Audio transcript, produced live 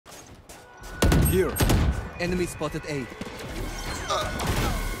Here. Enemy spotted A.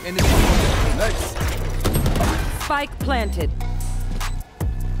 Enemy spotted A. Nice. Spike planted.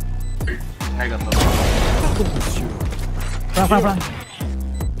 Ngay gần tao. Frank.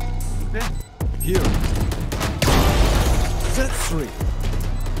 Here. Set 3.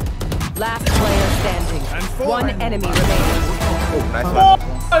 Last player standing. One enemy remaining.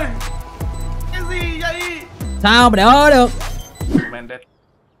 Cái gì vậy? Sao mà đỡ được? Man dead.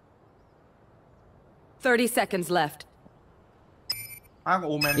 30 seconds left. Có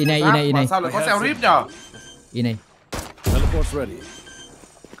Omen. Y này. Sao lại có cell rip nhở? Y này. Teleport's ready.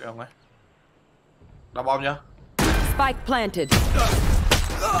 Ok không ấy. Đào bom nhá. Spike planted.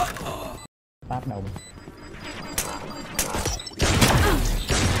 Táp đầu.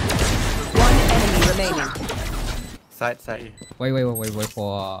 One enemy remaining. Side. Wait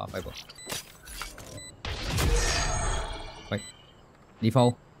for Viper. Wait.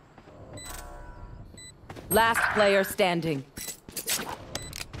 Default. Last player standing.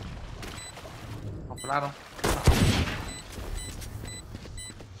 Không flash đâu.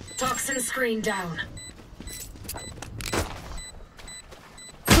 Toxin screen down.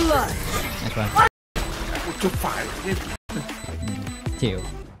 Blood. Nice one. Một chút phải. Chịu.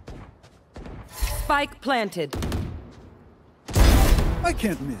 Spike planted. I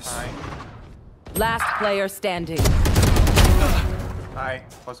can't miss. Last player standing. Hai,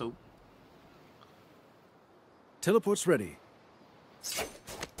 có súng. Teleport's ready.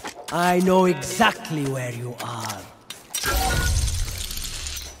 I know exactly where you are.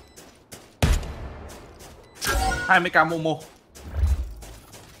 20k MOMO.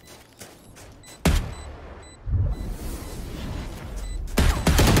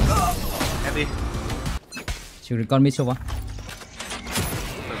 Em đi. Chịu được con missile quá.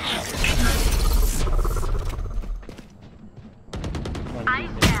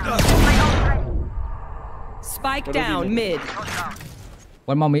 Spike down mid.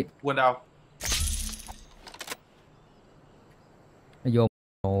 One more mid. Quân đâu? Nó vô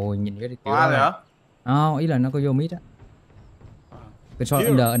rồi nhìn cái kiểu. Có rồi hả? Ý là nó có vô mid á.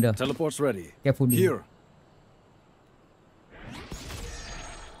 Control under. Teleport's ready. Careful. Here.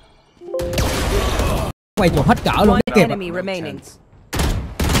 Quay chuột hết cỡ luôn. One Kịp. enemy remaining.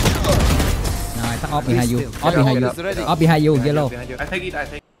 Rồi, tắt off behind you. Off behind you, yellow. I take it.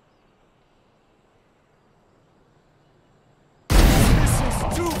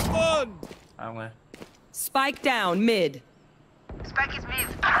 Too fun. Không nghe. Spike down mid.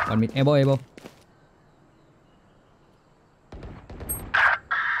 Còn mid, elbow.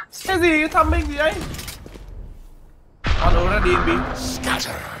 Cái gì? Tham minh gì ấy? On already in B.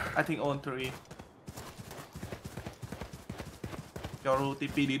 I think on 3. Cho Ru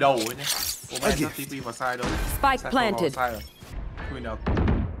TP đi đầu ấy nhé. Omen nó TP vào side đâu. Spike planted. Quyền nào?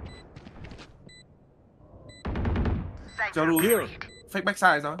 Cho Ru fake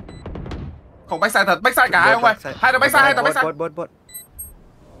backside sao? Không backside thật, backside cả hai không ơi. Hai là backside. Bot.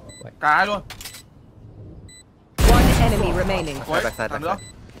 Cả hai luôn. One enemy remaining. Ôi, thằng nữa.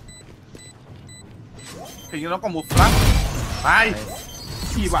 Hình như nó còn một flash. Hai.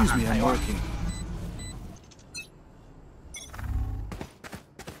 Chi bạn hay quá.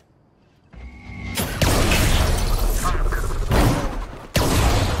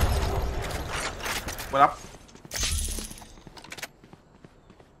 What up?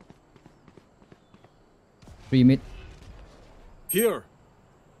 Three mid. Here.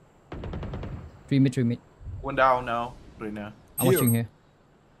 Three mid. One down now. Right now. I'm watching here.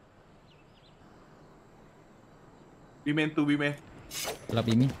 B main, 2 B main. Love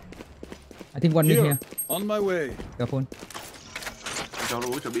mid. I think one mid here. On my way. Careful. Cho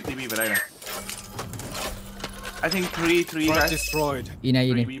Ru chuẩn bị TP vào đây này. I think 3 guys. Destroyed. Y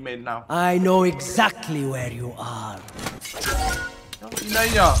này. 3 B main now. I know exactly where you are. Đi đây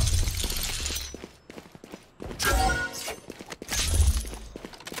nhở?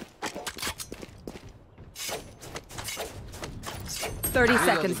 Thirty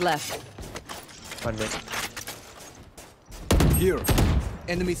seconds left. One mid. Here.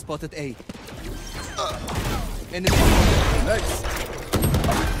 Enemy spotted A. Enemy spotted A. Nice.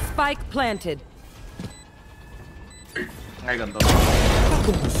 Spike planted. Ngay gần tôi.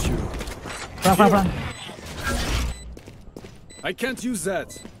 Frank. I can't use that.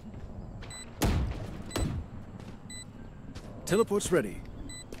 Teleport's ready.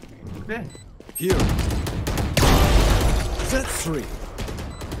 Okay. Here. Set 3.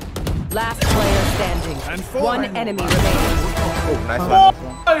 Last player standing. And 4. One enemy remaining. Nice one.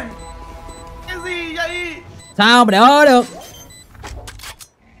 Ôi! Cái gì vậy? Sao mà đỡ được?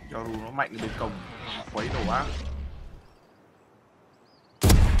 Cho Ru nó mạnh bên cổng. Quấy đồ ác.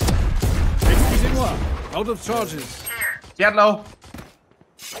 Out of charges. Chết lâu.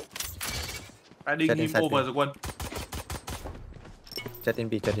 Riding Chết him inside over B. the one. Jet in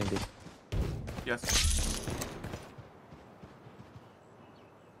B, jet in B. Yes.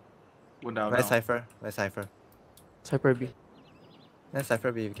 One down Where's now. Cypher? Where's Cypher? Cypher B. That's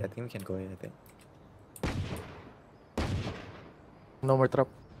Cypher B. I think we can go in, I think. No more trap.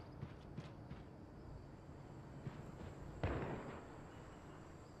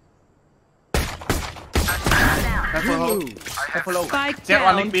 Careful low. Careful low. Spike Jet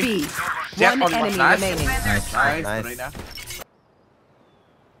one down link B. B. Jet One on enemy nice. remaining. Nice. Nice. Nice. Right now.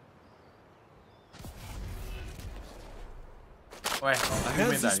 Wait, I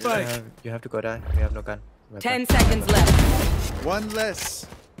have the spike. You have to go die. We have no gun. Viper. 10 seconds left. One less.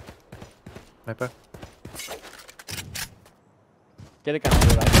 Viper. Get a gun on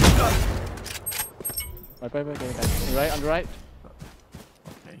the right. Viper, get a gun. On the right, on the right.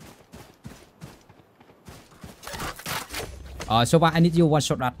 Okay. So far I need you one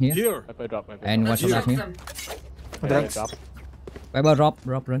shot at here. Here. Viper drop, Viper. And one shot at here. Viper drop. Viper drop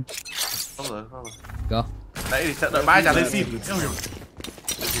run. Không rồi, không rồi. Go. Đấy thì đợi ba trả lên sim.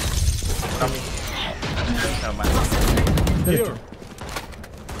 Here.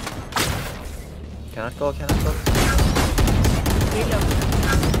 Cannot go, cannot go.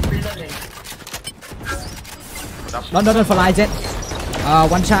 Don't fly jet.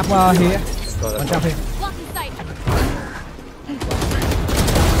 One sharp here. Go, One sharp here.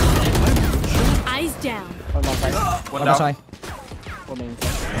 Eyes down. One more side. One One down. side. One main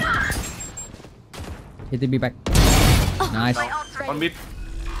side. Hit me back. Nice. One mid.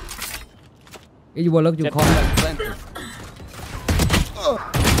 If you will look, you call. Planted.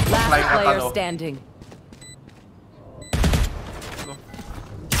 Last player Apollo. standing.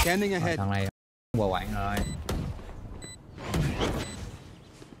 Scanning ahead. Thằng này qua quảng rồi.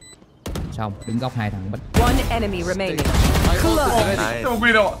 Xong, đứng góc hai thằng bích. One enemy remaining. My ult is ready. Nice. Không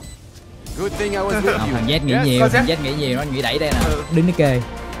quy đâu. Good thing I was with you. Thằng Z nghĩ Yes, nhiều, go thằng Jet. Z nghĩ nhiều, nó nghĩ đẩy đây nè. Đứng nó kê.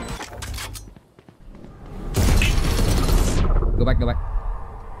 Go back.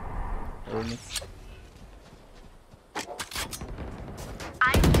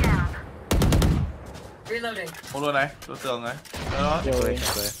 Một luôn này, đối tượng này. Đó. Yo, Go wait. in,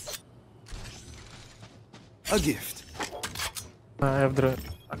 go in. A gift. I have drone.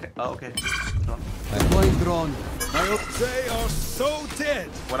 Okay, okay. Deploying drone. My ult. They are so dead.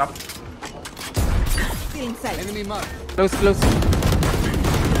 One up. Enemy mark. Close, close.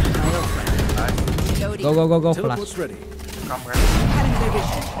 Go. Flash. Teleport's ready. Come here.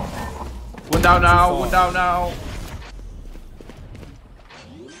 One down now, one down now.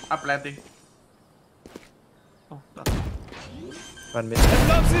 Up planting. Oh, that's One mid.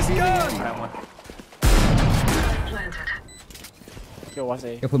 Loves his gun. right one. Yo, what's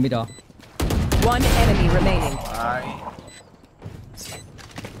A? Go full mid door. One enemy remaining. Đấy.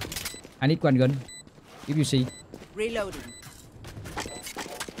 I need one gun. If you see. Reloading.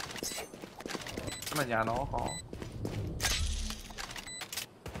 Mà nhà nó có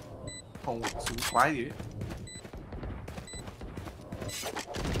không súng quái gì ấy.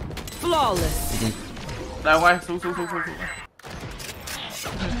 Flawless. Đây ông ơi, xuống.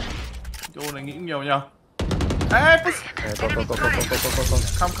 Chỗ này nghĩ nhiều nhờ. Ê, push. Go.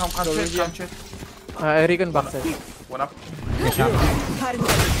 Come straight. I recon backside. One up.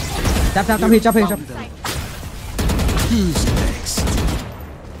 Chop here. Who's next?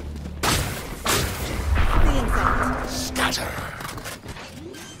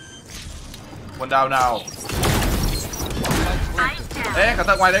 One down now. Ê, cẩn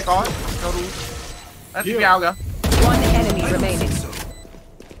thận ngoài đấy có. Cho đu. Đấy, TP out kìa. One enemy remaining.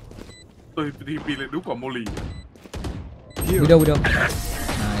 Ui, TP lại đúng quả molly. Widow. Nice.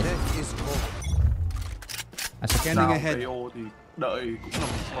 That is all. Scanning Nào, ahead. KO thì đợi cũng là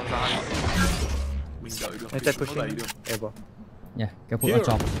một con dai. Mình đợi được. Jet Nó đẩy pushing. được. Elbow. Yeah, careful on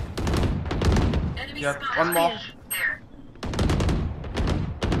top. Yeah, one more.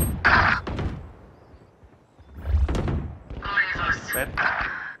 Bad.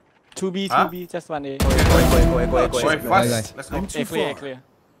 2B, Huh? 2B, just one A. Go in. Wait, fast. Let's go. I'm A too clear, A far. clear.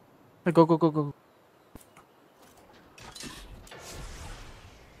 Go.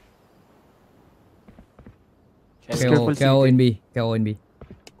 KO in B.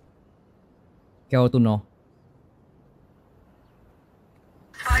 KO to no.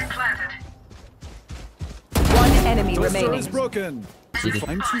 One enemy Door remaining. is broken.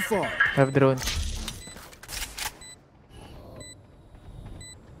 I'm too far. Have drone.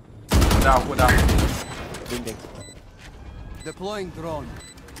 One down. Ding. Deploying drone.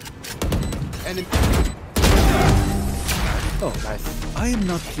 Enemy. Oh, nice. I am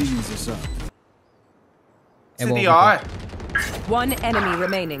not cleaning this up. City rồi. One enemy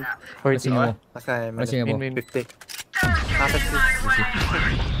remaining. Flashing elbow. Last guy Flashing elbow. 50. Half 50.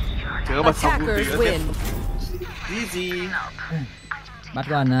 Chỉ có bật xong ulti Attackers nữa win. GG.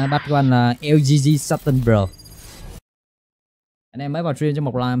 Bắt con là LGG Sutton bro. Anh em mới vào stream cho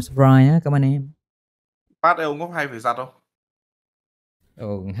một live surprise á, cảm ơn em. Phát đây ông có hay phải giặt không?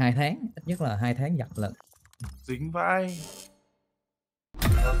 2 tháng, ít nhất là 2 tháng giặt lần. Dính vai.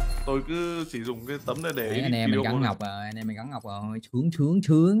 Tôi cứ chỉ dùng cái tấm này để Đấy, anh em mình gắn ngọc rồi,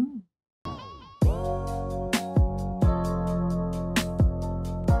 chướng